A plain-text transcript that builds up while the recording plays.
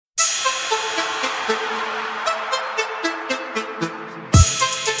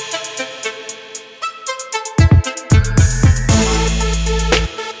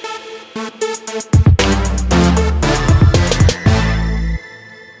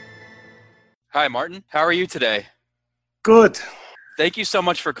Hi, Martin. How are you today? Good. Thank you so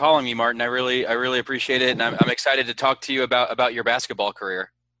much for calling me, Martin. I really appreciate it, and I'm excited to talk to you about your basketball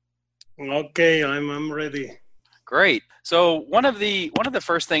career. Okay, I'm ready. Great. So one of the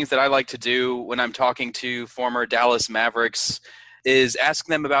first things that I like to do when I'm talking to former Dallas Mavericks is ask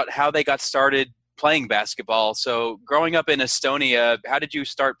them about how they got started playing basketball. So growing up in Estonia, how did you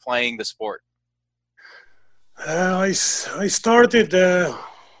start playing the sport? I started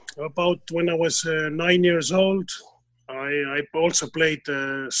about when I was 9 years old. I also played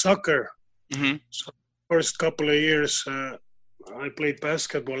soccer. Hmm. So first couple of years, I played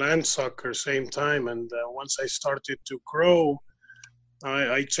basketball and soccer same time. And once I started to grow,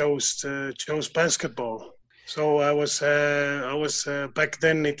 I chose basketball. So I was back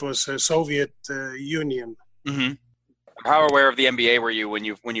then. It was Soviet Union. Hmm. How aware of the NBA were you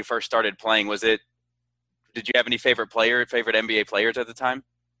when you first started playing? Did you have any favorite NBA players at the time?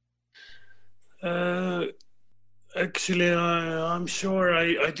 Uh, Actually, I'm sure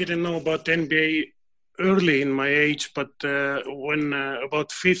I didn't know about NBA early in my age, but when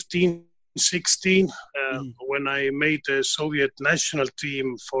about 15, 16, when I made the Soviet national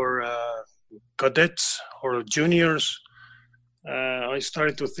team for cadets or juniors, I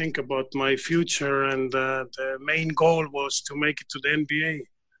started to think about my future, and the main goal was to make it to the NBA.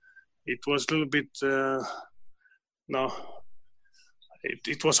 It was a little bit, no,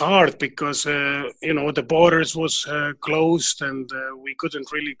 it was hard because the borders was closed and we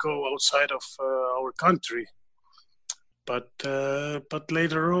couldn't really go outside of our country. But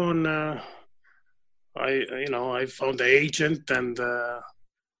later on, I found an agent and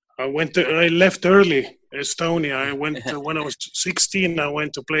I left early Estonia. I went when I was 16. I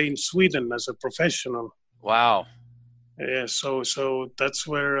went to play in Sweden as a professional. Wow. Yeah, so that's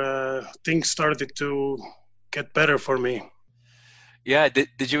where things started to get better for me. Yeah.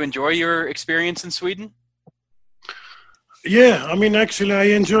 Did you enjoy your experience in Sweden? Yeah, I mean, actually, I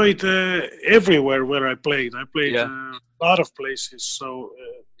enjoyed everywhere where I played. I played Yeah. a lot of places. So,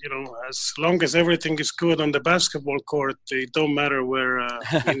 as long as everything is good on the basketball court, it don't matter where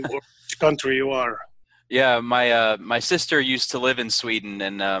in which country you are. Yeah, my sister used to live in Sweden,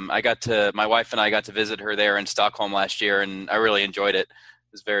 and my wife and I got to visit her there in Stockholm last year, and I really enjoyed it.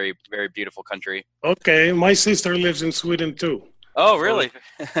 It was very, very beautiful country. Okay, my sister lives in Sweden too. Oh, For really?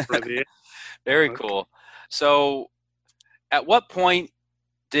 already. Very Okay. cool. So, at what point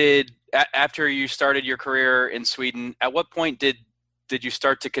after you started your career in Sweden, at what point did you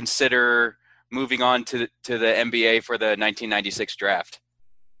start to consider moving on to the NBA for the 1996 draft?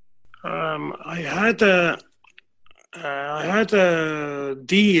 Um, I had a I had a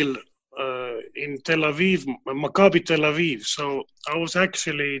deal in Tel Aviv, Maccabi Tel Aviv. So I was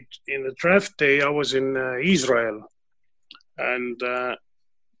actually in the draft day. I was in Israel, and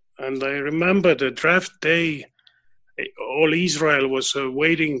and I remember the draft day. All Israel was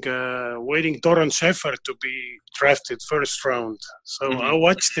waiting Doron Shefer to be drafted first round. So I Hmm.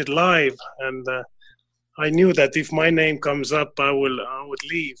 watched it live, and I knew that if my name comes up, I would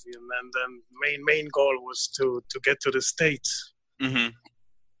leave. And then main goal was to get to the States. Hmm.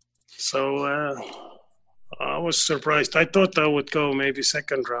 So I was surprised. I thought I would go maybe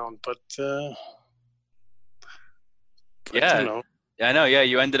second round, but Yeah, yeah, I know. Yeah,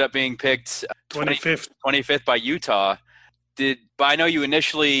 you ended up being picked 20, 25th. 25th by Utah. But I know you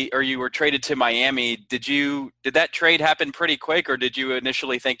initially, or you were traded to Miami. Did that trade happen pretty quick, or did you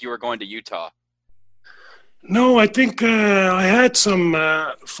initially think you were going to Utah? No, I think I had some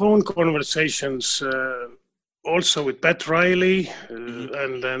phone conversations also with Pat Riley Hmm.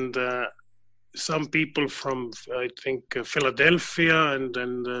 and some people from I think Philadelphia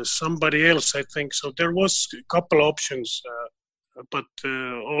and somebody else. I think so. There was a couple options, but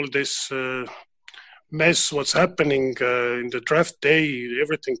all this mess, what's happening in the draft day,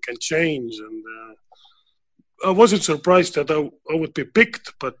 everything can change, and I wasn't surprised that I would be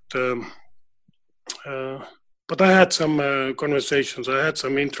picked, uh, but I had some conversations. I had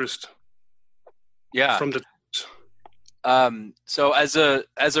some interest Yeah. from the. So as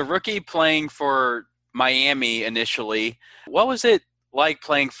a rookie playing for Miami initially, what was it like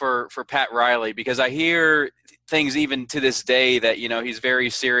playing for Pat Riley? Because I hear things even to this day that he's very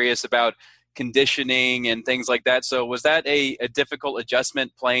serious about conditioning and things like that. So was that a difficult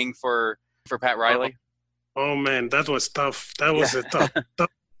adjustment playing for Pat Oh, Riley? oh man, that was tough. That Yeah. was a tough.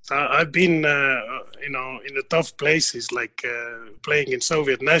 I've been, in the tough places like playing in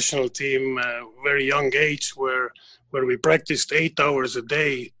Soviet national team, very young age, where we practiced 8 hours a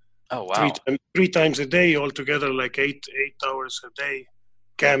day, Oh, three wow. times 3 times a day altogether, like eight hours a day,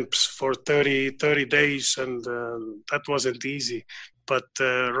 camps for 30 days, and that wasn't easy. But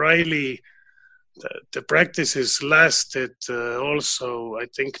Riley. the practices lasted also, I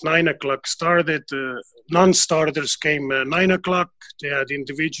think 9 o'clock started. Non-starters came 9 o'clock. They had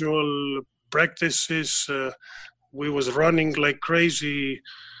individual practices. We was running like crazy.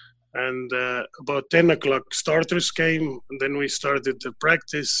 And about 10 o'clock starters came. And then we started the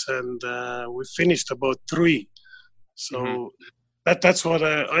practice and we finished about 3. So that's what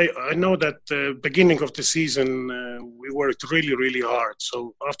I know that beginning of the season we worked really, really hard.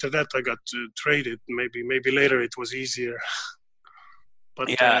 So after that I got traded. Maybe later it was easier. But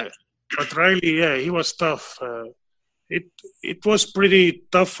Yeah. But Riley, yeah, he was tough. It was pretty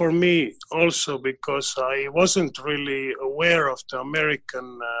tough for me also because I wasn't really aware of the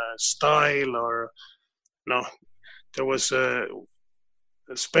American style or no. There was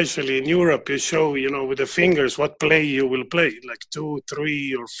especially in Europe, you show, with the fingers what play you will play, like 2,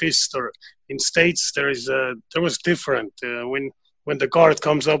 3, or fist. Or in States, there was different. When the guard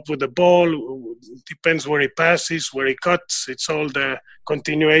comes up with the ball, depends where he passes, where he cuts. It's all the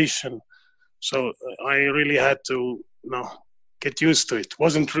continuation. So I really had to, get used to it.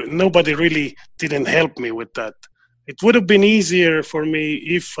 Nobody really didn't help me with that. It would have been easier for me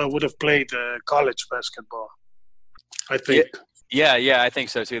if I would have played college basketball, I think. Yeah, I think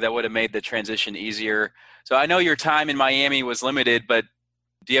so too. That would have made the transition easier. So I know your time in Miami was limited, but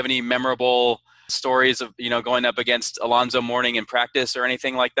do you have any memorable stories of, going up against Alonzo Mourning in practice or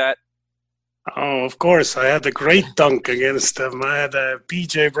anything like that? Oh, of course. I had a great dunk against them. I had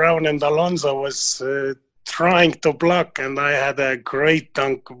PJ Brown and Alonzo was trying to block, and I had a great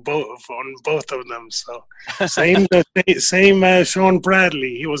dunk on both of them. So same Sean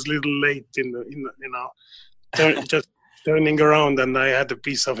Bradley. He was a little late just turning around, and I had a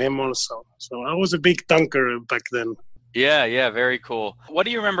piece of him also. So I was a big dunker back then. Yeah, very cool. What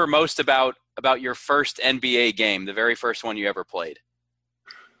do you remember most about your first NBA game, the very first one you ever played?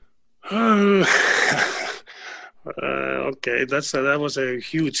 Okay, that was a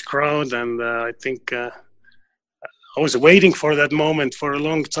huge crowd, and I think I was waiting for that moment for a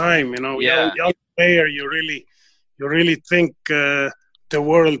long time. Yeah. Young player, you really think the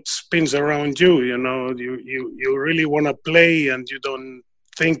world spins around you. You really want to play, and you don't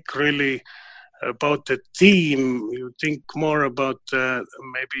think really about the team. You think more about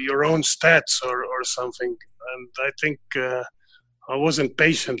maybe your own stats or something. And I think I wasn't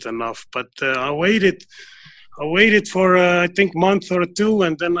patient enough, but I waited for I think month or 2,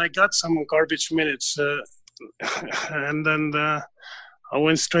 and then I got some garbage minutes, and then I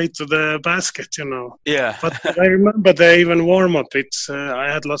went straight to the basket. Yeah. But I remember the even warm up.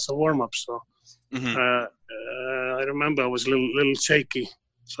 I had lots of warm ups, so I remember I was a little shaky.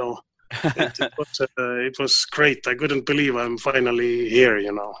 So it was great. I couldn't believe I'm finally here.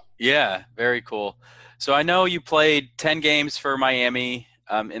 Yeah, very cool. So I know you played 10 games for Miami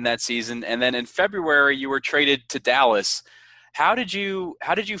in that season, and then in February you were traded to Dallas. How did you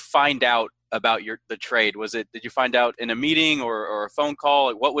find out about the trade? Did you find out in a meeting or a phone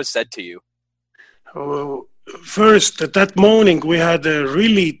call? What was said to you? First, that morning we had a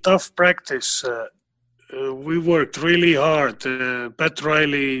really tough practice. We worked really hard. Pat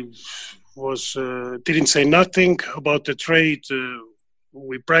Riley didn't say nothing about the trade.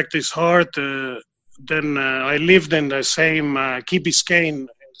 We practiced hard. Then I lived in the same Key Biscayne,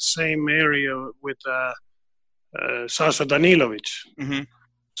 same area with Sasha Danilovic. Mm-hmm.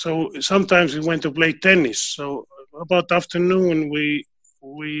 So sometimes we went to play tennis. So about afternoon we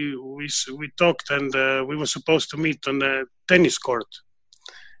talked, and we were supposed to meet on the tennis court.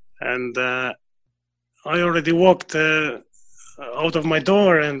 And I already walked out of my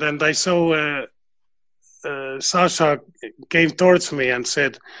door, and I saw Sasha came towards me and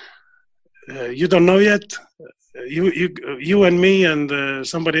said, "You don't know yet. You and me and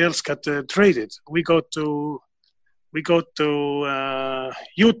somebody else got traded. We go to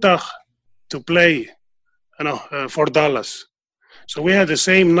Utah to play, for Dallas." So we had the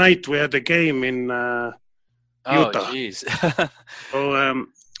same night. We had a game in Utah. Oh, jeez.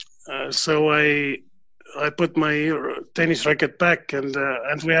 So I put my tennis racket back, and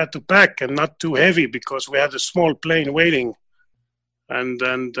we had to pack, and not too heavy because we had a small plane waiting, and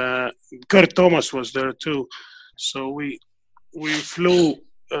Kurt Thomas was there too. So we flew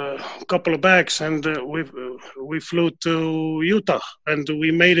a couple of bags, and we flew to Utah, and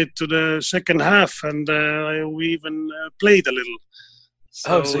we made it to the second half, and we even played a little.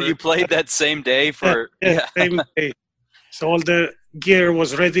 So you played that same day for same day. So all the gear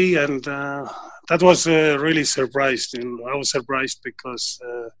was ready, and that was really surprised. And I was surprised because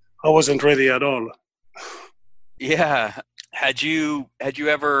I wasn't ready at all. Yeah. Had you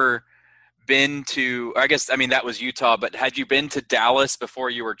ever been to, I guess, I mean, that was Utah, but had you been to Dallas before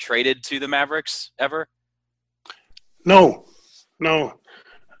you were traded to the Mavericks ever? No, no.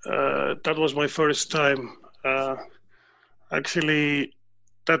 That was my first time. Actually,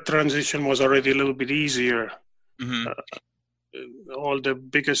 that transition was already a little bit easier. Mm-hmm. All the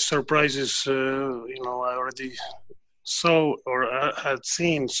biggest surprises, I already saw or had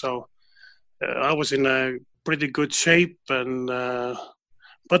seen. So I was in a pretty good shape, and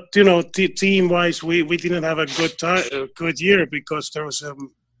but team-wise, we didn't have a good year because there was a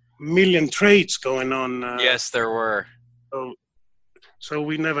million trades going on. Yes, there were. So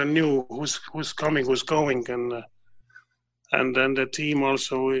we never knew who's coming, who's going, and then the team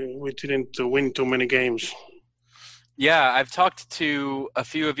also we didn't win too many games. Yeah, I've talked to a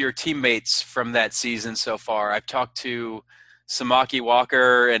few of your teammates from that season so far. I've talked to Samaki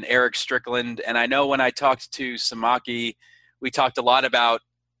Walker and Eric Strickland, and I know when I talked to Samaki, we talked a lot about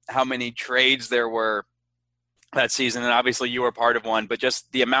how many trades there were that season, and obviously you were part of one, but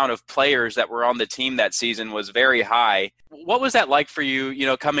just the amount of players that were on the team that season was very high. What was that like for you,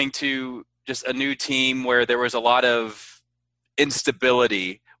 coming to just a new team where there was a lot of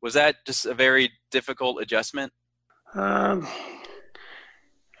instability? Was that just a very difficult adjustment? I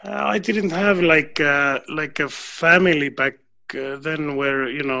didn't have like a family back then where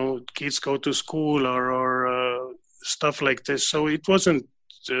kids go to school or stuff like this, so it wasn't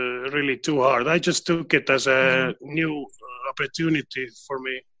really too hard. I just took it as a new opportunity for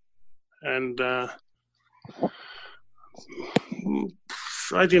me, and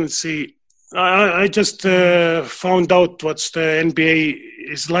I didn't see. I just found out what's the NBA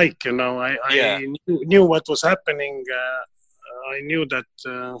is like. I knew what was happening. I knew that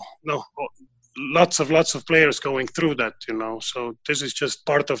lots of players going through that. So this is just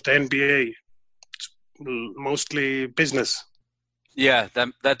part of the NBA. It's mostly business. Yeah,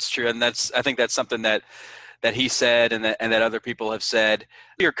 that's true, and I think that's something that he said, and that other people have said.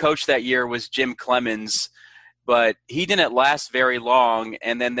 Your coach that year was Jim Clemens, but he didn't last very long.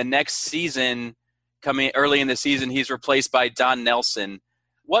 And then the next season, coming early in the season, he's replaced by Don Nelson.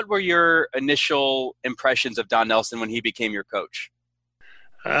 What were your initial impressions of Don Nelson when he became your coach?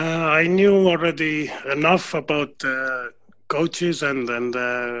 I knew already enough about coaches and then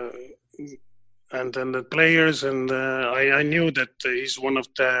the players, and I knew that he's one of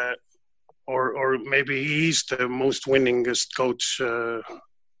the, or maybe he's the most winningest coach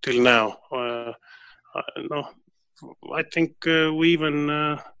till now. No, I think we even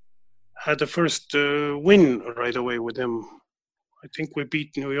had the first win right away with him. I think we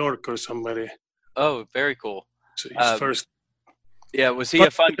beat New York or somebody. Oh, very cool. So his first. Yeah, was he a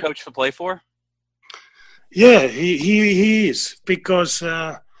fun coach to play for? Yeah, he is, because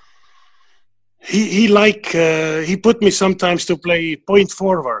he put me sometimes to play point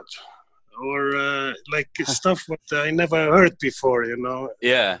forward or stuff what I never heard before.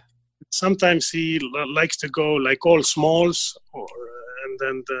 Yeah. Sometimes he likes to go like all smalls,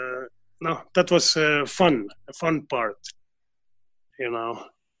 that was a fun part,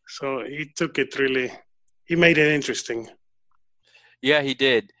 So he took it really. He made it interesting. Yeah, he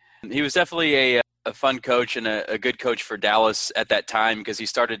did. He was definitely a fun coach and a good coach for Dallas at that time, because he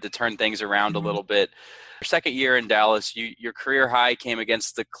started to turn things around a little bit. Your second year in Dallas, your career high came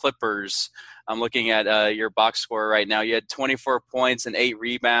against the Clippers. I'm looking at your box score right now. You had 24 points and 8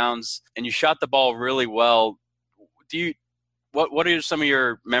 rebounds, and you shot the ball really well. What are some of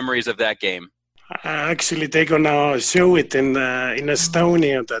your memories of that game? Actually, they're gonna show it in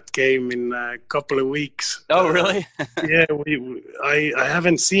Estonia, that game, in a couple of weeks. Oh, really? Yeah, I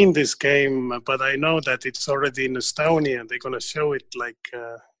haven't seen this game, but I know that it's already in Estonia. They're gonna show it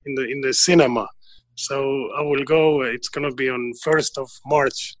in the cinema. So I will go. It's gonna be on 1st of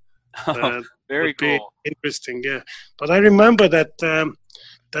March. Very cool. Interesting, yeah. But I remember that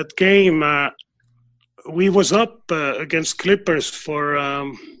that game. We was up against Clippers for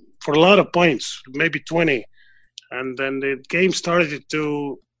a lot of points, maybe 20, and then the game started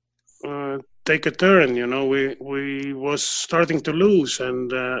to take a turn. We was starting to lose,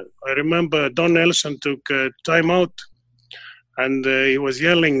 and I remember Don Nelson took a timeout, and he was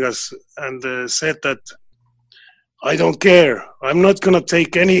yelling us and said that, "I don't care. I'm not gonna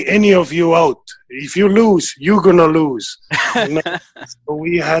take any of you out. If you lose, you're gonna lose." So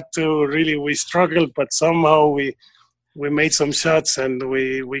we had to we struggled, but somehow we made some shots and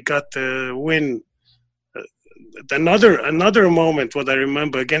we got the win. Another moment, what I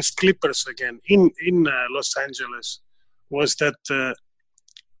remember against Clippers again in Los Angeles, was that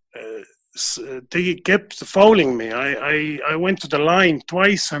they kept fouling me. I went to the line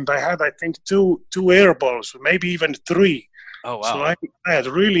twice, and I had, I think, two air balls, maybe even 3. Oh So wow. I had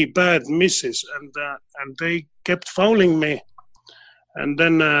really bad misses, and they kept fouling me. And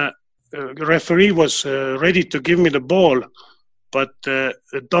then the referee was ready to give me the ball, but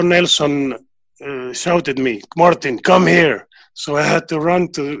Don Nelson shouted me, "Martin, come here!" So I had to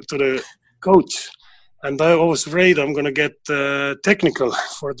run to the coach, and I was afraid I'm going to get technical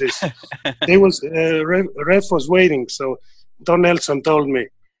for this. Ref was waiting, so Don Nelson told me,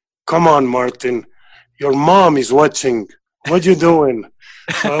 "Come on, Martin, your mom is watching. What you doing?"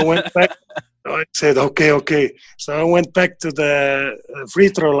 So I went back. I said, "Okay, okay." So I went back to the free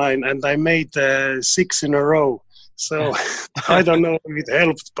throw line, and I made 6 in a row. So I don't know if it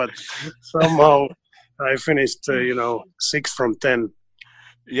helped, but somehow I finished, 6 from 10.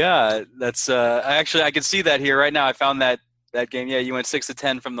 Yeah, that's I can see that here right now. I found that game. Yeah, you went 6 of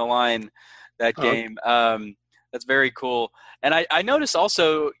 10 from the line that game. That's very cool. And I noticed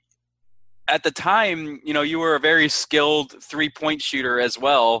also at the time, you were a very skilled 3-point shooter as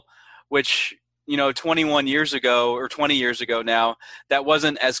well, which 21 years ago or 20 years ago now, that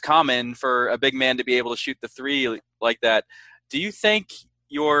wasn't as common for a big man to be able to shoot the three like that. Do you think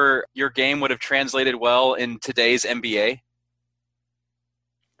your game would have translated well in today's NBA?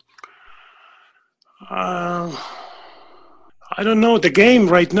 I don't know. The game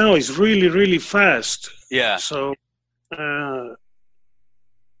right now is really, really fast. Yeah. So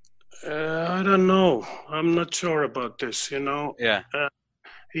I don't know. I'm not sure about this. Yeah.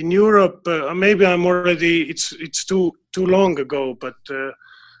 In Europe, maybe I'm already. It's too long ago. But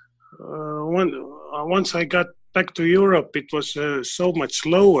once I got back to Europe, it was so much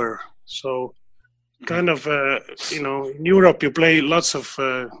slower. So kind of in Europe you play lots of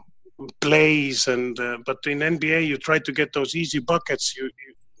plays, and but in NBA you try to get those easy buckets.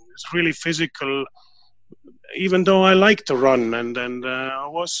 It's really physical. Even though I like to run, and I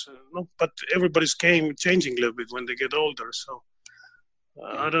was, but everybody's game changing a little bit when they get older. So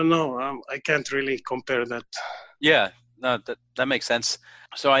I don't know. I can't really compare that. Yeah, no, that makes sense.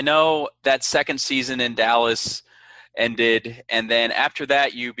 So I know that second season in Dallas ended, and then after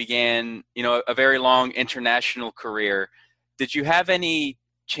that you began, a very long international career. Did you have any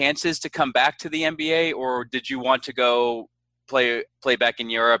chances to come back to the NBA, or did you want to go play back in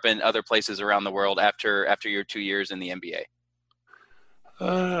Europe and other places around the world after your 2 years in the NBA?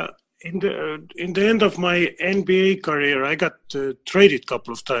 In the end of my NBA career, I got traded a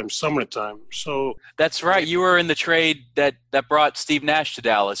couple of times, summertime. So that's right. You were in the trade that brought Steve Nash to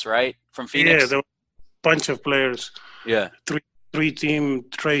Dallas, right? From Phoenix. Yeah, there were a bunch of players. Yeah, three-team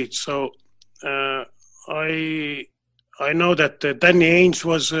trade. So I know that Danny Ainge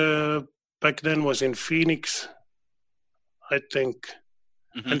was back then was in Phoenix, I think.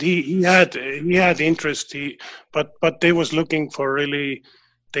 Mm-hmm. And he had interest. But they was looking for really.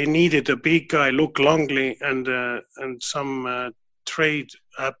 They needed a big guy, Luke Longley, and some trade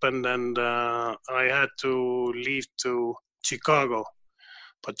happened, and I had to leave to Chicago.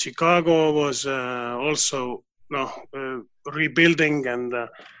 But Chicago was also rebuilding, and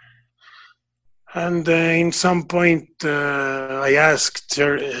in some point I asked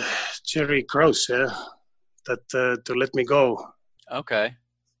Jerry Krause that to let me go. Okay.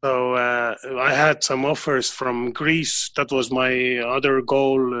 So I had some offers from Greece. That was my other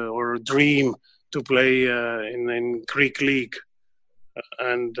goal or dream, to play in Greek league,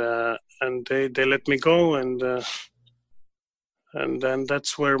 and they let me go, and then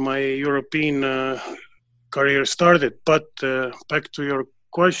that's where my European career started. But back to your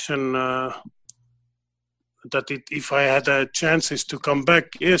question, if I had chances to come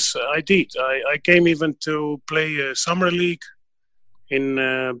back, yes, I did. I came even to play summer league in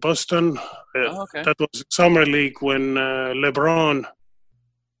Boston. Okay. That was summer league when LeBron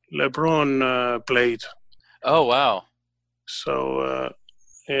played. Oh wow! So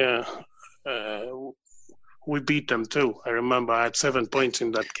we beat them too. I remember I had 7 points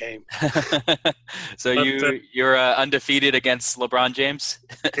in that game. So you're undefeated against LeBron James.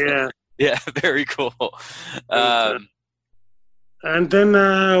 Yeah. Yeah, very cool. And then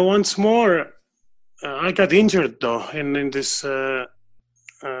once more, I got injured though in this.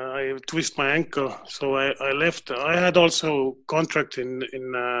 I twist my ankle, so I left. I had also contract in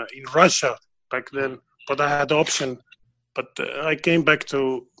Russia back then, but I had option. But I came back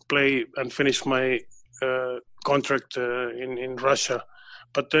to play and finish my contract in Russia.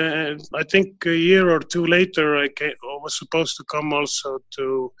 But I think a year or two later, I was supposed to come also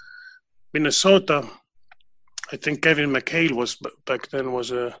to Minnesota. I think Kevin McHale was back then was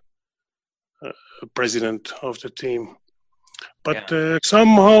a president of the team. But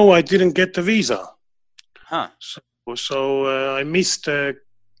somehow I didn't get the visa. Huh. So I missed a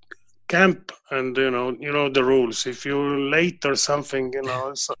camp, and you know the rules. If you're late or something,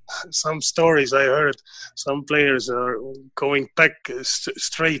 some stories I heard, some players are going back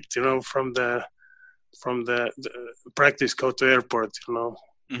straight, from the practice go to airport,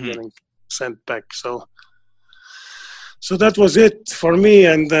 getting sent back. So that was it for me,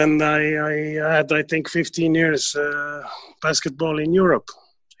 and then I had, I think, 15 years basketball in Europe,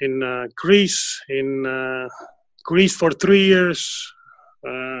 in Greece, for 3 years,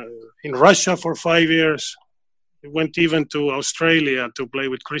 in Russia for 5 years. We went even to Australia to play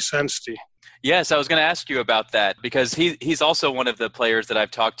with Chris Anstey. Yes, I was going to ask you about that because he's also one of the players that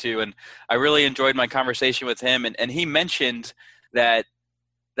I've talked to, and I really enjoyed my conversation with him. And he mentioned that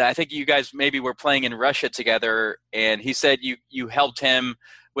I think you guys maybe were playing in Russia together, and he said you helped him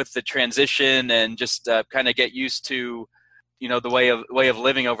with the transition and just kind of get used to, the way of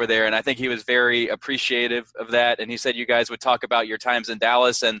living over there. And I think he was very appreciative of that. And he said you guys would talk about your times in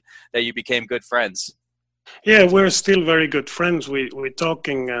Dallas and that you became good friends. Yeah, we're still very good friends. We're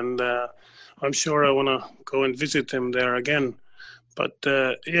talking, and I'm sure I want to go and visit him there again. But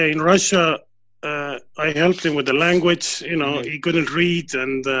in Russia, I helped him with the language. He couldn't read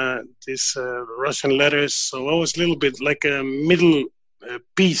and these Russian letters, so I was a little bit like a middle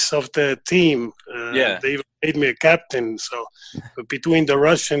piece of the team. They even made me a captain. So between the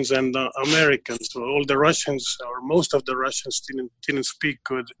Russians and the Americans, so all the Russians, or most of the Russians, didn't speak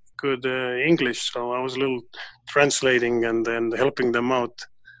good English. So I was a little translating and then helping them out.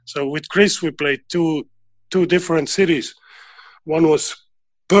 So with Chris, we played two different cities. One was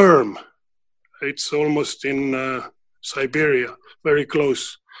Perm. It's almost in Siberia, very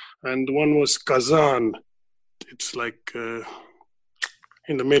close. And one was Kazan. It's like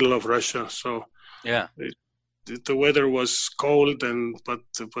in the middle of Russia. So yeah, the weather was cold,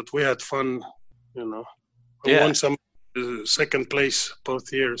 but we had fun. We won some second place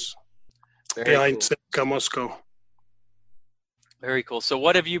both years, behind CSKA Moscow. Very cool. So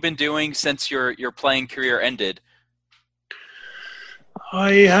what have you been doing since your playing career ended?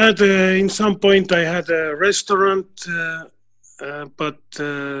 I had, in some point, I had a restaurant, but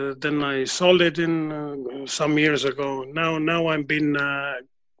then I sold it in some years ago. Now I've been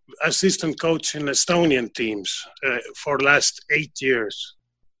assistant coach in Estonian teams for last 8 years.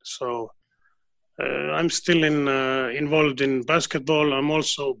 So I'm still involved in basketball. I'm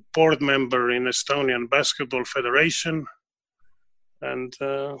also board member in Estonian Basketball Federation, and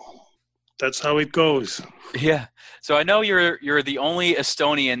that's how it goes. Yeah. So I know you're the only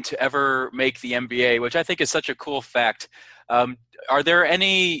Estonian to ever make the NBA, which I think is such a cool fact. Are there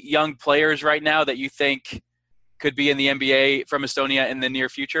any young players right now that you think could be in the NBA from Estonia in the near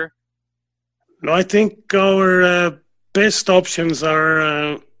future? No, I think our best options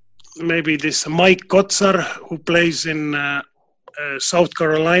are maybe this Mike Kotsar, who plays in South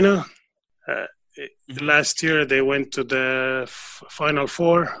Carolina. Last year they went to the Final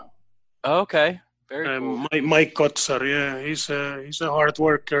Four. Oh, okay, very cool. Mike Kotsar, yeah, he's a hard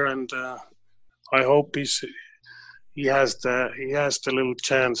worker, and I hope he has the little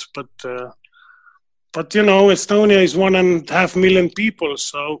chance. But Estonia is 1.5 million people,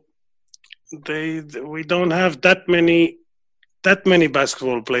 so we don't have that many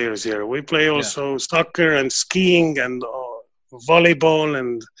basketball players here. We play also soccer and skiing and volleyball,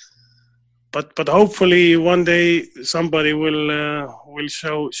 and but hopefully one day somebody will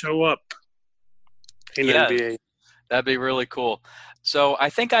show up in NBA. That'd be really cool. So I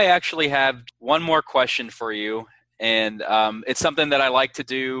think I actually have one more question for you, and it's something that I like to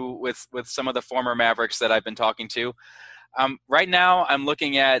do with some of the former Mavericks that I've been talking to. Right now, I'm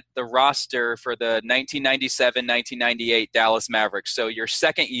looking at the roster for the 1997-1998 Dallas Mavericks. So your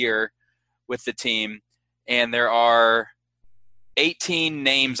second year with the team, and there are 18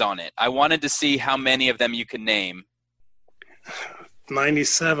 names on it. I wanted to see how many of them you can name.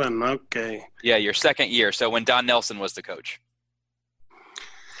 97, okay. Yeah, your second year. So when Don Nelson was the coach.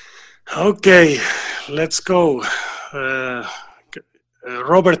 Okay, let's go.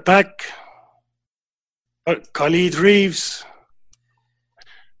 Robert Pack, Khalid Reeves,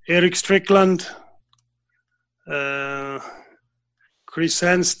 Eric Strickland, Chris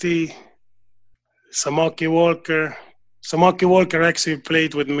Anstey, Samaki Walker. Samaki Walker actually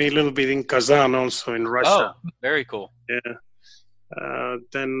played with me a little bit in Kazan, also in Russia. Oh, very cool. Yeah.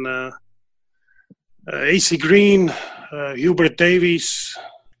 Then AC Green, Hubert Davies.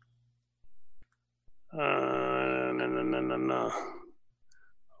 No.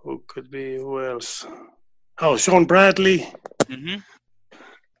 Who else? Oh, Sean Bradley. Mm-hmm.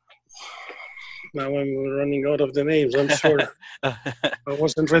 Now I'm running out of the names. I'm sure I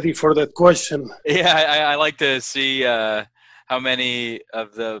wasn't ready for that question. Yeah, I like to see how many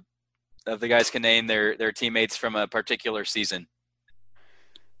of the of the guys can name their teammates from a particular season.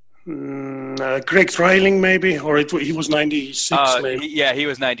 Greg Trilling, maybe, or he was 96, maybe. He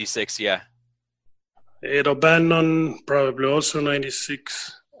was 96. Yeah. Ed O'Bannon, probably also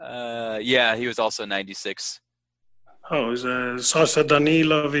 96. Yeah, he was also 96. Oh, is Sasa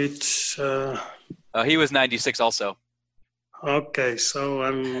Danilovic? He was 96 also. Okay, so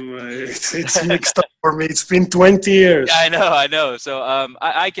it's mixed up for me. It's been 20 years. Yeah, I know. So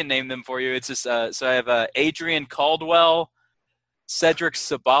I can name them for you. It's just so I have Adrian Caldwell, Cedric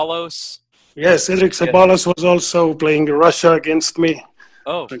Ceballos. Yes, Cedric Ceballos was also playing Russia against me.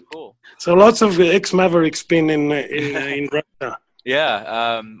 Oh, cool. So lots of ex-Mavericks been in Russia.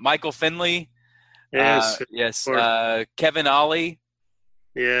 Yeah, Michael Finley. Yes. Yes. Kevin Ollie.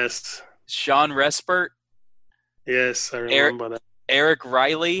 Yes. Sean Respert. Yes, I remember that. Eric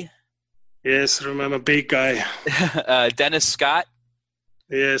Riley. Yes, remember, big guy. Dennis Scott.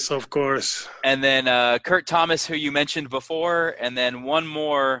 Yes, of course. And then Kurt Thomas, who you mentioned before, and then one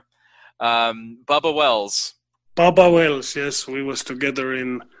more, Bubba Wells. Bubba Wells, yes, we was together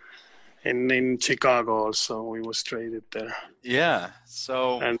in Chicago also. We was traded there. Yeah.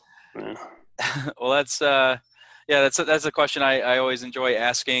 So. And, well, that's a question I always enjoy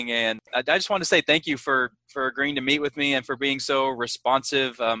asking, and I just want to say thank you for agreeing to meet with me and for being so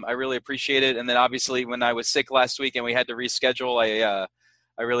responsive. I really appreciate it. And then obviously when I was sick last week and we had to reschedule,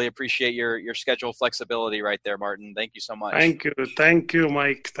 I really appreciate your schedule flexibility right there, Martin. Thank you so much. Thank you,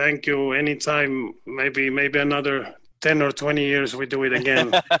 Mike. Thank you. Anytime, maybe another 10 or 20 years we do it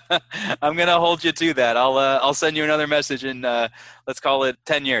again. I'm gonna hold you to that. I'll send you another message in let's call it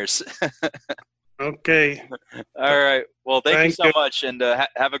 10 years. Okay. All right. Well, thank you so much, and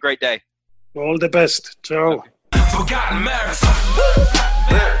have a great day. All the best. Ciao. Forgotten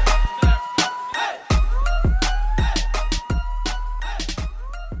marathon.